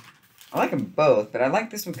one. I like them both, but I like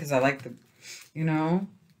this one because I like the, you know,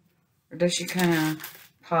 or does she kind of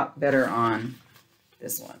pop better on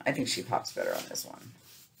this one? I think she pops better on this one.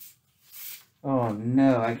 Oh,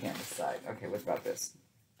 no, I can't decide. Okay, what about this?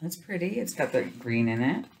 That's pretty. It's got the green in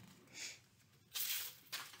it.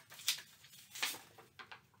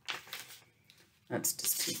 That's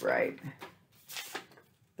just too bright.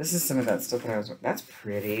 This is some of that stuff that I was... That's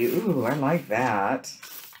pretty. Ooh, I like that.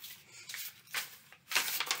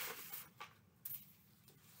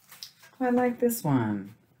 I like this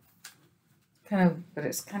one. Kind of, but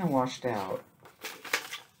it's kind of washed out.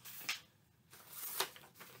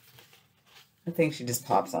 I think she just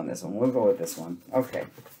pops on this one. We'll go with this one. Okay.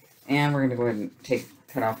 And we're going to go ahead and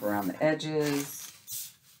cut off around the edges.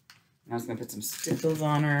 I was going to put some stipples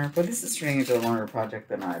on her. But this is turning into a longer project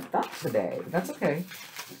than I thought today. But that's okay.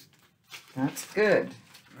 That's good,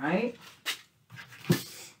 right?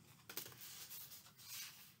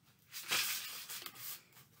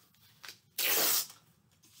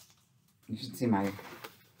 You should see my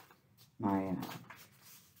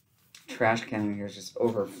trash can in here is just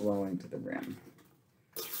overflowing to the rim.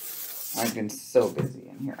 I've been so busy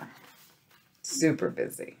in here. Super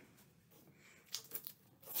busy.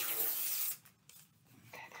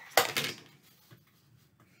 Okay,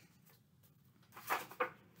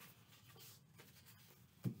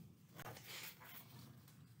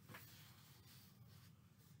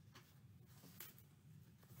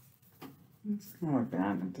 it's kind of like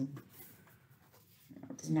that.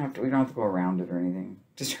 It doesn't have to, we don't have to go around it or anything.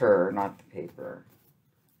 Just her, not the paper.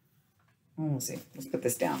 Oh, we'll see. Let's put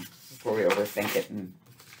this down before we overthink it and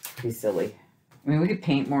be silly. I mean, we could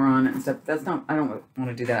paint more on it and stuff. That's not, I don't want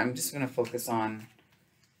to do that. I'm just going to focus on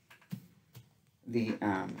the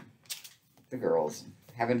girls.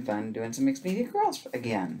 Having fun doing some mixed media girls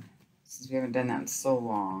again. Since we haven't done that in so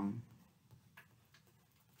long.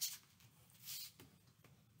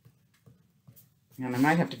 And I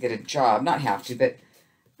might have to get a job. Not have to, but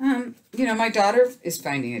you know, my daughter is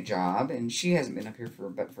finding a job, and she hasn't been up here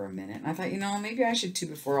for a minute. And I thought, you know, maybe I should too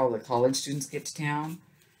before all the college students get to town.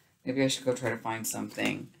 Maybe I should go try to find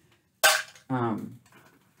something for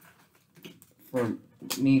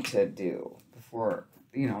me to do before,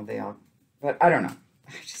 you know, they all. But I don't know.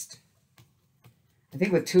 I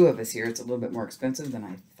think with two of us here, it's a little bit more expensive than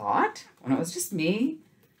I thought. When it was just me,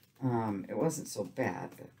 it wasn't so bad.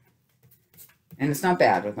 But, and it's not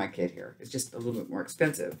bad with my kid here. It's just a little bit more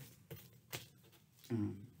expensive.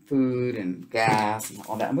 Food and gas and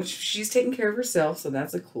all that, which she's taking care of herself, so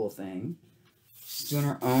that's a cool thing. She's doing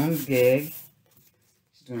her own gig.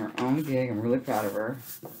 I'm really proud of her.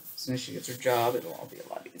 As soon as she gets her job, it'll all be a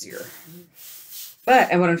lot easier. But,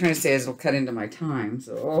 and what I'm trying to say is it'll cut into my time,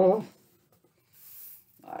 so,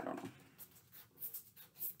 I don't know.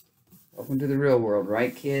 Welcome to the real world,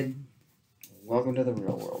 right, kid? Welcome to the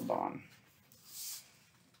real world, Dawn.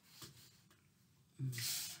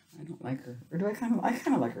 I don't like her. Or do I kind of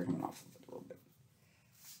like her coming off of it a little bit.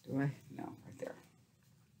 Do I? No, right there.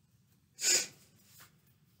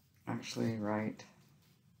 Actually, right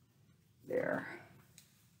there.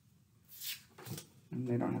 And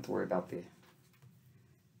they don't have to worry about the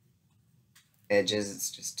edges.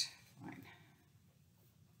 It's just fine.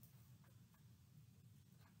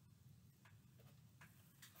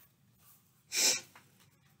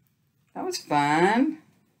 That was fun.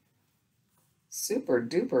 Super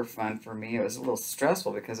duper fun for me. It was a little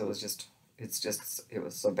stressful because it was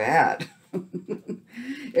so bad.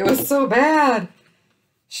 It was so bad.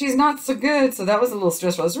 She's not so good, so that was a little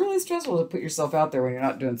stressful. It's really stressful to put yourself out there when you're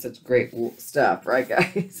not doing such great stuff, right,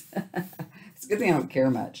 guys? It's a good thing I don't care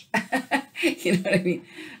much. You know what I mean?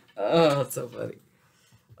 Oh, it's so funny.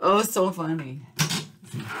 Oh, it's so funny.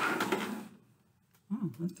 Oh,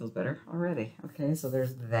 that feels better already. Okay, so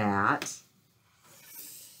there's that.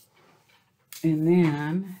 And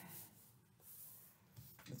then,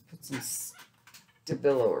 let's put some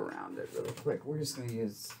Stabilo around it really quick. We're just going to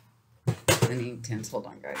use an ink tint. Hold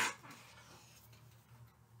on, guys.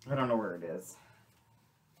 I don't know where it is.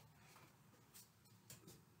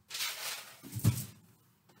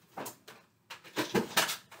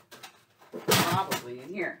 Probably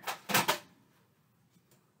in here.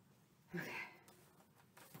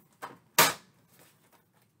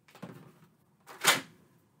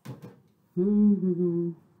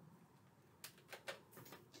 Mm-hmm.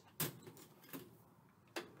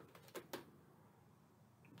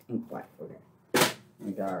 Ink black, okay.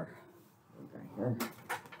 We got our here.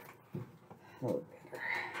 A little better.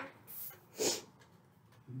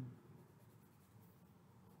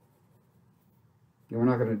 We're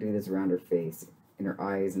not going to do this around her face and her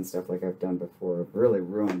eyes and stuff like I've done before. I've really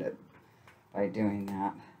ruined it. by doing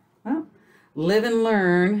that. Well, live and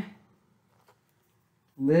learn.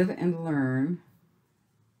 Live and learn.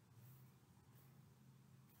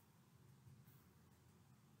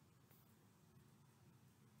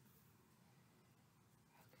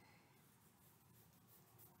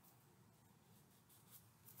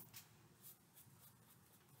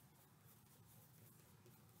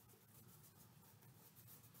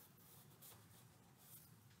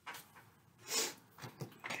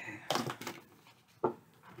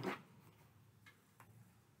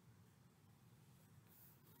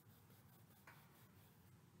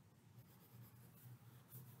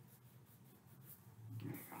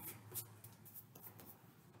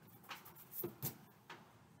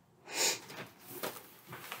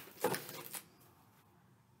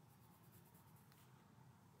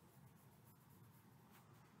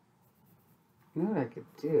 You know what I could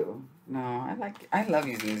do? No, I love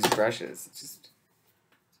using these brushes. It's just so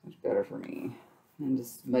much better for me. And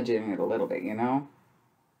just smudging it a little bit, you know?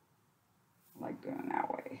 I like doing it that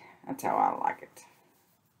way. That's how I like it.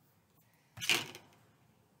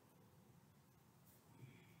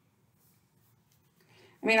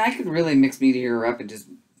 I mean, I could really mix meteor up and just,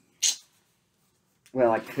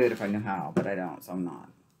 well, I could if I knew how, but I don't, so I'm not.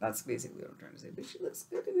 That's basically what I'm trying to say. But she looks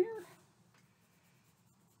good in here.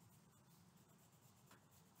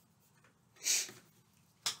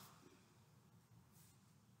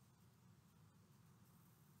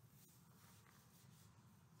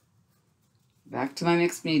 Back to my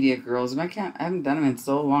mixed media, girls. I haven't done them in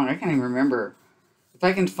so long. I can't even remember. If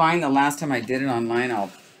I can find the last time I did it online, I'll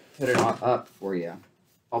put it up for you.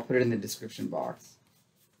 I'll put it in the description box.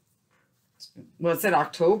 Well, it said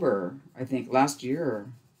October, I think, last year.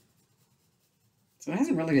 So it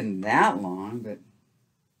hasn't really been that long, but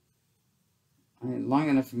I mean, long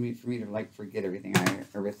enough for me to like forget everything I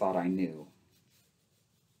ever thought I knew.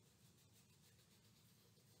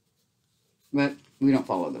 But we don't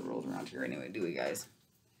follow the rules around here anyway, do we, guys?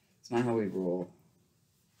 It's not how we roll.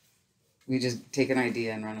 We just take an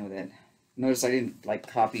idea and run with it. Notice I didn't like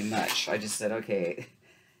copy much. I just said, okay.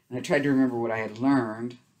 And I tried to remember what I had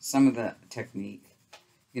learned, some of the technique,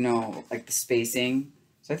 you know, like the spacing.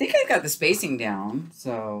 So I think I got the spacing down.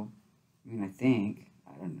 So, I mean,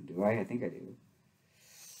 I don't know, do I? I think I do.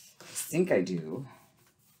 I think I do.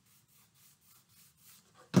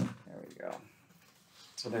 There we go.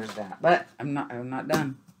 So there's that. But I'm not done. I'm not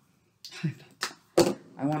done.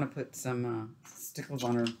 I want to put some stickles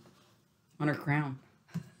on her crown.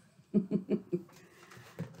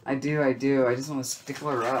 I do. I just want to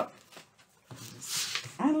stickle her up.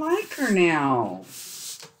 I like her now.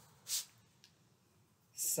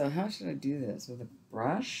 So how should I do this? With a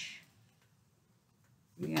brush?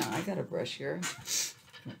 Yeah, I got a brush here.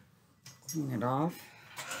 Clean it off.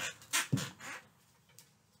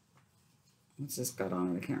 What's this got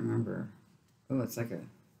on it? I can't remember. Oh, it's like a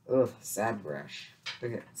sad brush.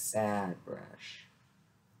 Look at sad brush.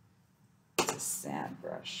 It's a sad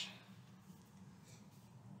brush.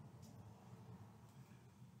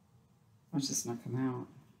 Watch this not come out.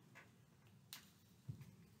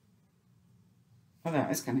 Oh no,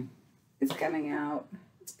 it's coming. It's coming out.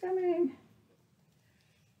 It's coming.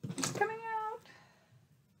 It's coming out.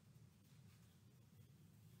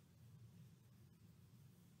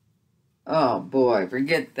 Oh boy,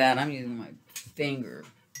 forget that. I'm using my finger.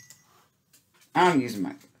 I'm using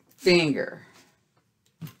my finger.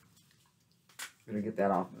 Better get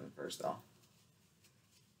that off of it first though.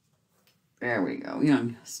 There we go. You know,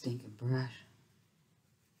 I'm a stinking brush.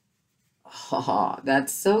 Oh,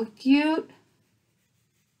 that's so cute.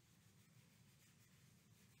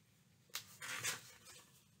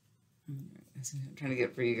 I'm trying to get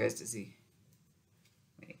it for you guys to see.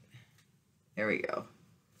 Wait. There we go.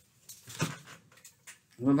 A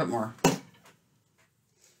little bit more.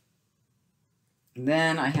 And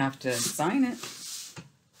then I have to sign it.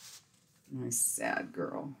 My sad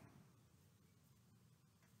girl.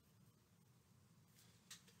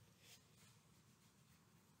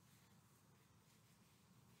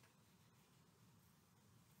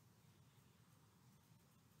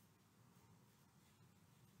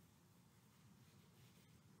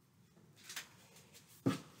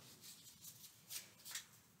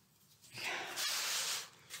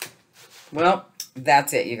 Well,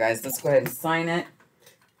 that's it, you guys. Let's go ahead and sign it.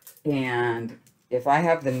 And if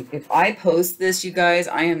I post this, you guys,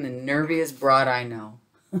 I am the nerviest broad I know.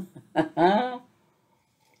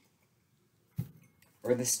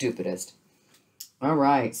 Or the stupidest. All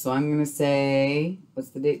right, so I'm going to say,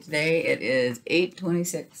 what's the date today? It is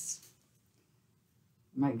 8/26.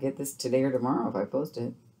 Might get this today or tomorrow if I post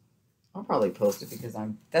it. I'll probably post it because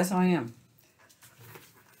that's how I am.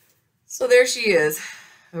 So there she is.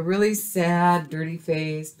 A really sad,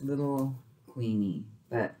 dirty-faced little queenie.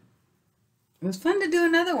 But it was fun to do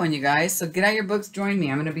another one, you guys. So get out your books, join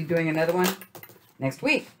me. I'm going to be doing another one next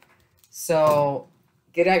week. So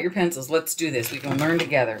get out your pencils. Let's do this. We can learn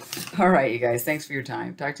together. All right, you guys. Thanks for your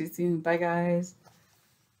time. Talk to you soon. Bye, guys.